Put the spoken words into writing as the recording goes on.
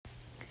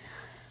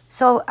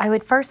So I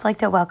would first like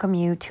to welcome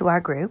you to our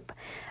group.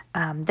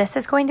 This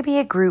is going to be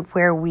a group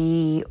where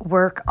we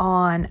work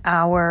on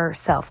our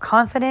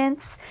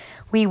self-confidence,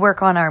 we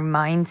work on our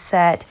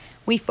mindset,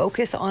 we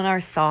focus on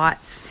our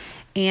thoughts,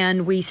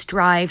 and we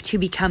strive to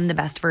become the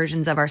best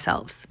versions of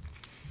ourselves.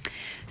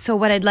 So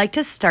what I'd like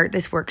to start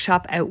this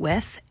workshop out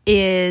with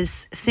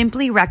is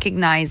simply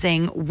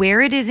recognizing where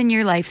it is in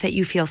your life that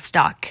you feel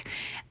stuck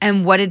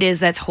and what it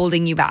is that's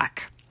holding you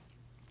back.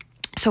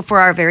 So for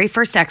our very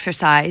first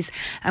exercise,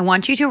 I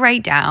want you to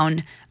write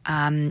down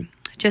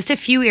just a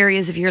few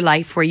areas of your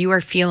life where you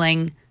are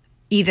feeling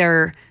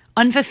either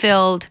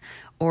unfulfilled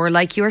or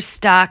like you're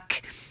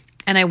stuck.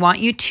 And I want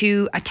you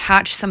to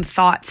attach some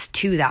thoughts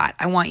to that.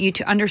 I want you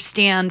to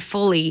understand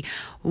fully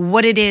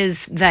what it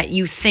is that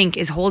you think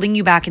is holding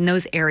you back in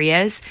those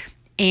areas.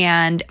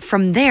 And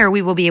from there,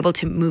 we will be able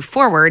to move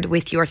forward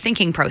with your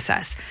thinking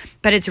process.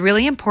 But it's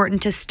really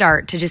important to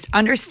start to just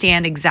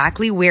understand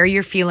exactly where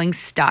you're feeling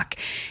stuck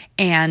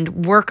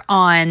and work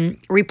on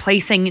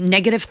replacing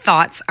negative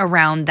thoughts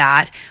around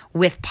that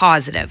with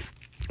positive,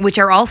 which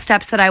are all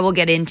steps that I will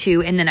get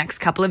into in the next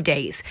couple of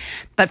days.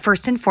 But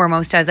first and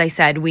foremost, as I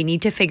said, we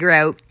need to figure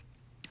out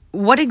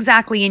what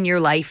exactly in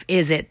your life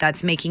is it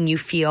that's making you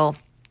feel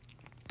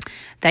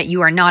that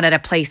you are not at a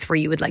place where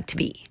you would like to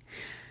be.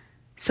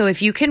 So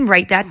if you can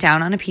write that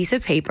down on a piece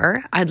of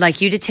paper, I'd like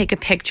you to take a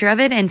picture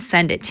of it and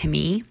send it to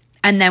me.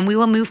 And then we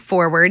will move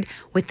forward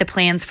with the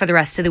plans for the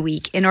rest of the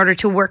week in order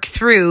to work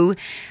through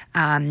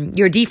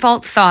your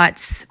default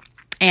thoughts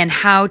and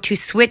how to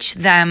switch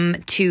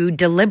them to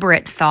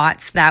deliberate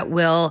thoughts that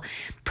will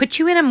put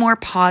you in a more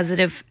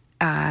positive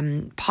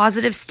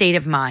state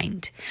of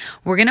mind.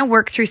 We're going to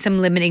work through some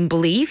limiting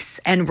beliefs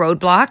and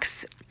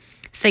roadblocks,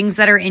 things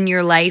that are in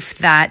your life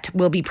that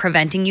will be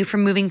preventing you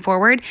from moving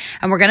forward.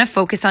 And we're going to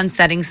focus on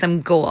setting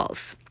some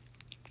goals.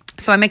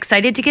 So I'm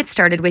excited to get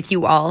started with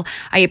you all.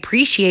 I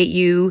appreciate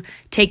you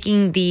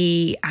taking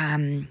the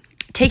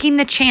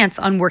chance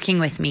on working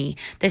with me.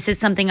 This is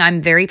something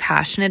I'm very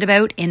passionate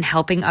about in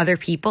helping other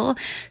people.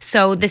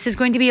 So this is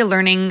going to be a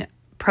learning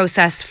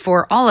process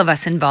for all of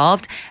us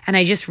involved. And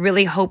I just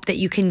really hope that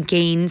you can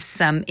gain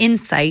some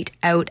insight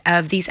out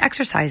of these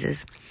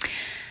exercises.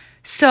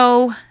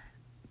 So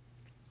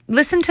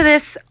listen to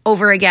this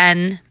over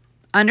again.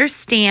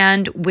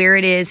 Understand where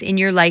it is in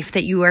your life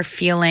that you are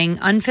feeling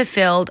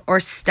unfulfilled or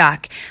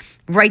stuck.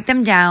 Write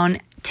them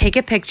down, take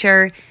a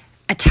picture,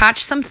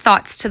 attach some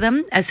thoughts to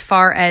them as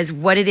far as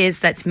what it is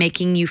that's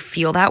making you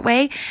feel that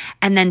way,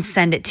 and then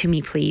send it to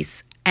me,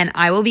 please. And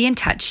I will be in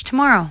touch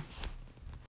tomorrow.